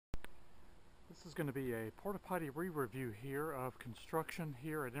This is going to be a Porta Potty re-review here of construction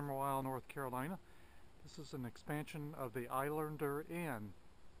here at Remodel, North Carolina. This is an expansion of the Islander Inn.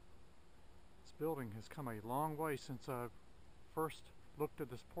 This building has come a long way since I first looked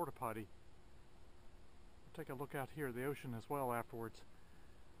at this Porta Potty. We'll take a look out here at the ocean as well afterwards.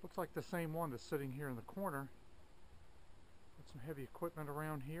 Looks like the same one that's sitting here in the corner. Got some heavy equipment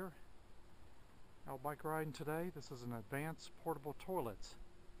around here. Out bike riding today. This is an advanced portable toilets.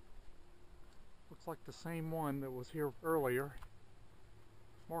 Looks like the same one that was here earlier.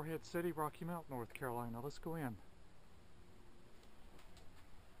 Morehead City, Rocky Mount, North Carolina. Let's go in.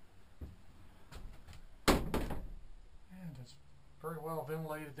 And it's very well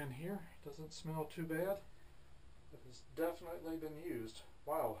ventilated in here. Doesn't smell too bad. It has definitely been used.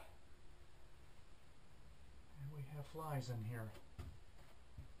 Wow. And we have flies in here.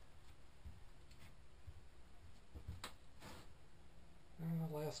 And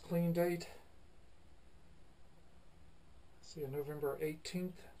the last clean date. See, November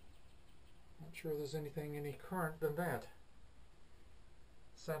 18th. Not sure there's anything any current than that.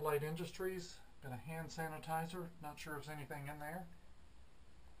 Satellite Industries, got a hand sanitizer. Not sure if there's anything in there.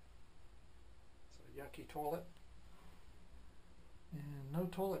 It's a yucky toilet. And no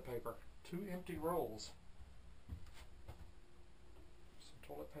toilet paper. 2 empty rolls. Some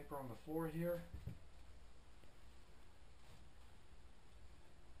toilet paper on the floor here.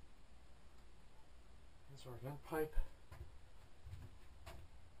 Here's our vent pipe.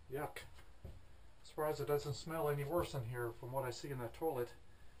 Yuck. Surprised it doesn't smell any worse in here from what I see in that toilet.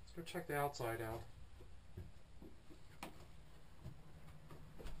 Let's go check the outside out.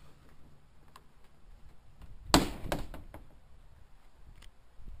 And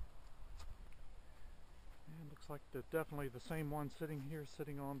looks like definitely the same one sitting here,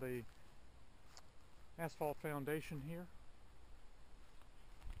 sitting on the asphalt foundation here,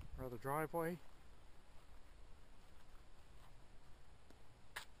 or the driveway.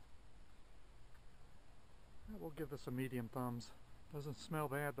 We'll give this a medium thumbs. Doesn't smell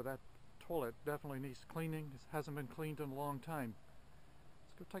bad, but that toilet definitely needs cleaning. It hasn't been cleaned in a long time.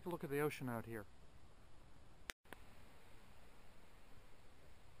 Let's go take a look at the ocean out here.